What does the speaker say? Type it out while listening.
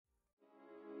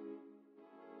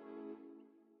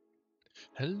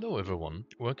Hello everyone,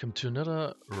 welcome to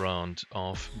another round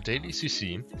of Daily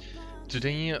CC.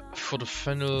 Today, for the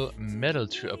final medal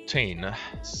to obtain in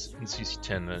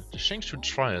CC10, the Shengshu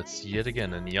Trials yet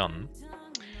again in Yan.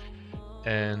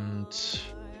 And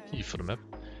here for the map.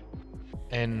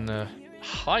 And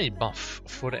high buff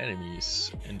for the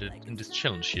enemies in this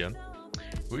challenge here,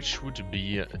 which would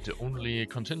be the only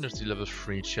contingency level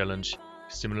 3 challenge,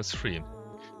 Stimulus 3,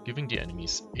 giving the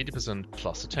enemies 80%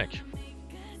 plus attack.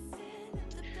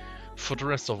 For the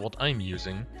rest of what I'm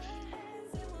using,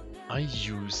 I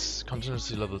use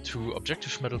contingency level 2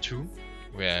 objective metal 2,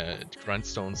 where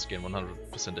grindstones gain 100%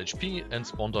 HP and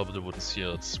spawn double the wooden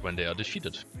shields when they are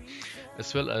defeated,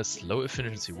 as well as low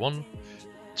efficiency 1,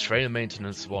 trail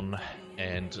maintenance 1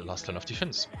 and last line of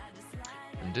defense.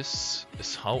 And this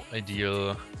is how I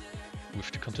deal with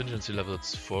the contingency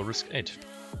levels for risk 8.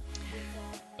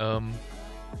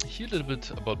 Here a little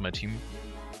bit about my team.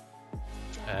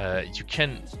 You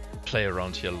can play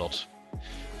around here a lot.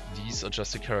 These are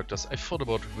just the characters I thought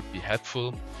about would be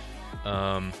helpful.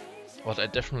 What I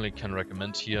definitely can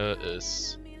recommend here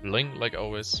is Bling, like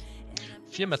always.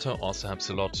 Fear Matter also helps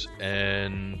a lot,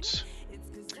 and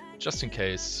just in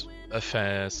case, a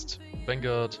fast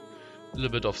Vanguard, a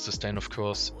little bit of sustain of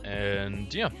course,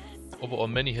 and yeah, overall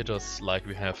many hitters like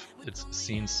we have it's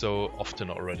seen so often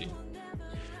already.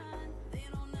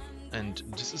 And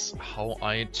this is how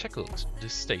I tackled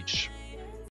this stage.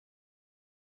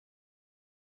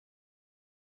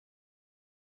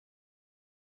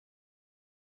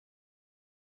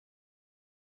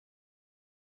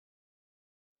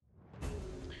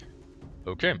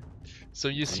 Okay, so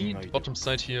you see the bottom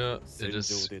side here, it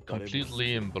is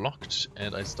completely blocked,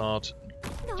 and I start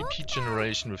DP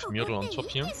generation with Myrtle on top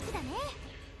here.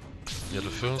 Myrtle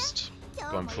first,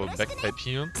 going for backpipe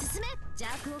here.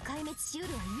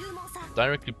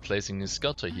 Directly placing the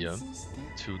Skelter here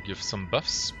to give some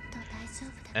buffs.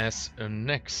 As a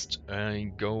next,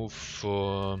 I go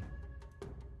for...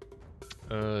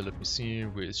 let me see,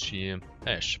 where is she?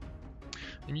 Ashe.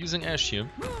 I'm using Ashe here.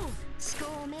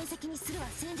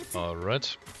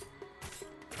 Alright.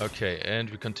 Okay, and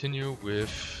we continue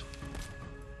with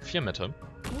Fear Matter.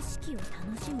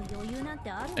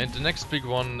 And the next big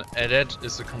one, that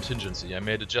is a contingency. I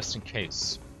made it just in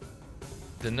case.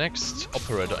 The next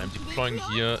operator I'm deploying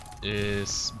here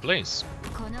is Blaze.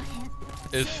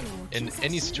 If in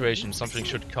any situation something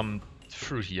should come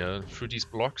through here, through these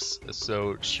blocks,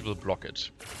 so she will block it.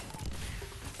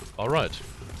 Alright.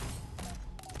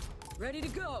 Ready to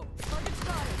go. Target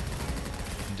spotted.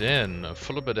 Then,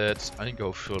 followed by that, I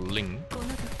go for Ling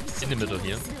in the middle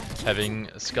here, having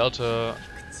Skelter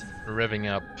revving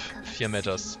up Fear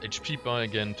Matter's HP bar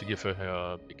again to give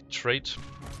her big trait.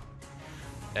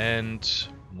 And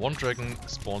one dragon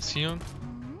spawns here,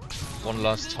 one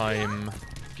last time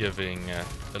giving a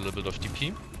little bit of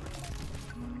DP.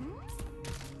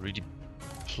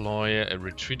 Redeploy a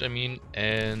retreat, I mean,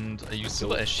 and I use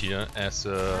Silver Ashe here as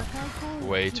a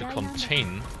way to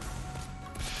contain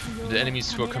the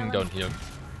enemies who are coming down here.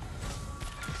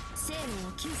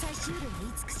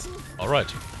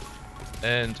 Alright,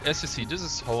 and as you see, this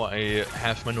is how I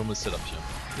have my normal setup here.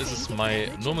 This is my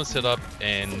normal setup,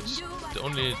 and the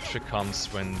only trick comes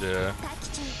when the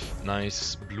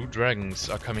nice blue dragons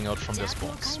are coming out from their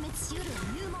spawns.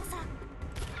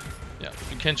 Yeah,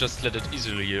 you can't just let it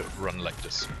easily run like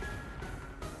this.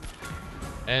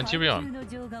 And here we are.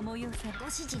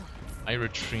 I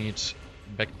retreat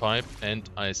backpipe and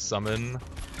I summon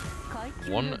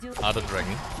one other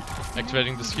dragon,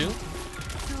 activating the skill.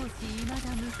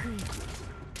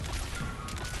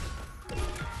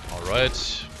 Alright,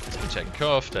 it's been taken care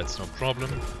of, that's no problem.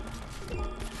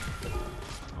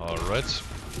 Alright.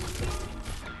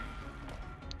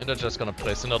 And I'm just gonna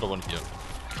place another one here,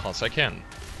 cause I can.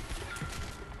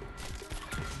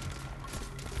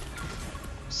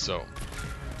 So,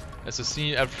 as you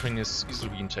see, everything is easily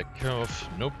being taken care of,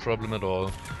 no problem at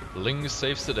all. Ling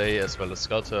saves the day, as well as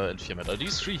Skelter and Fear Matter.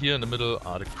 These three here in the middle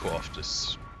are the core of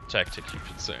this tactic, you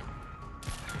could say.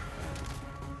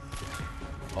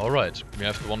 Alright, we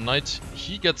have the one knight,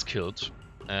 he gets killed,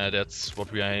 that's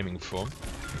what we are aiming for.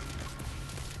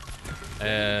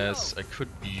 As I could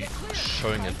be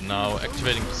showing it now,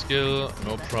 activating the skill,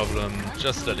 no problem,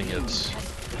 just letting it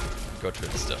go to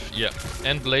its stuff. Yeah,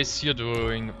 and Blaze here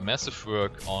doing massive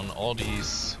work on all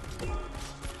these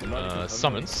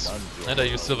summons, and I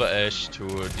use Silver Ashe to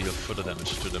deal further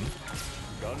damage to them.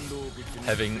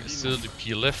 Having still the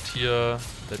P left here,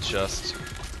 let's just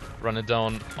run it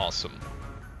down, awesome.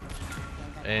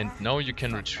 And now you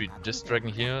can retreat this dragon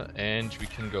here, and we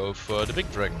can go for the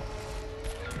big dragon.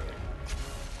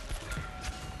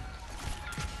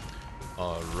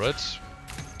 Alright,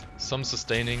 some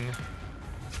sustaining,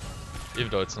 even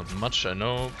though it's not much, I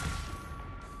know.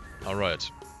 Alright.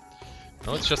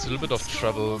 Now it's just a little bit of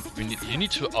trouble. You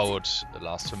need to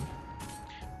outlast him.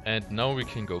 And now we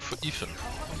can go for Ethan.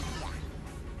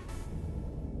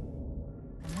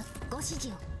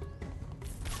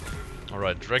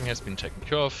 Alright, dragon has been taken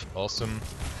care of. Awesome.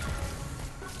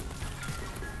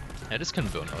 Yeah, this can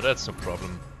burn. Oh, that's no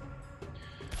problem.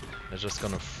 I'm just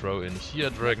gonna throw in here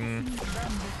dragon.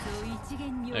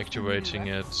 Activating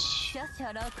it.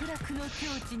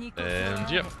 And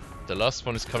yeah, the last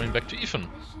one is coming back to Ethan.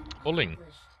 Oling.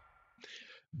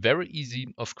 Very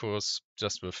easy, of course,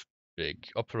 just with big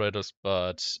operators,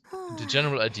 but the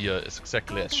general idea is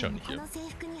exactly as shown here.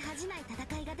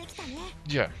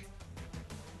 Yeah.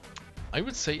 I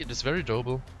would say it is very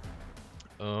doable.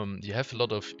 You have a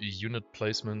lot of unit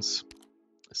placements,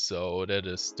 so that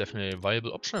is definitely a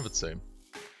viable option, I would say.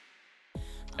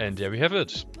 And there we have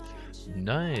it.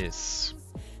 Nice.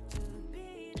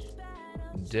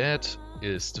 That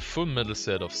is the full metal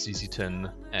set of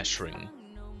CC10 Ashring.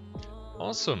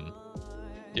 Awesome.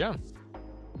 Yeah.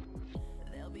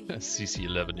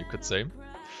 CC11 you could say.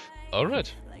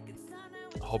 Alright.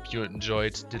 Hope you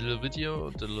enjoyed the little video,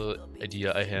 the little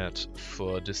idea I had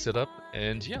for this setup.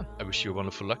 And yeah, I wish you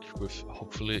wonderful luck with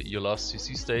hopefully your last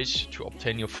CC stage to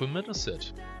obtain your full metal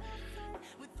set.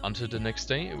 Until the next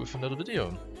day with another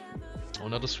video or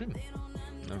another stream.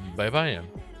 Bye bye.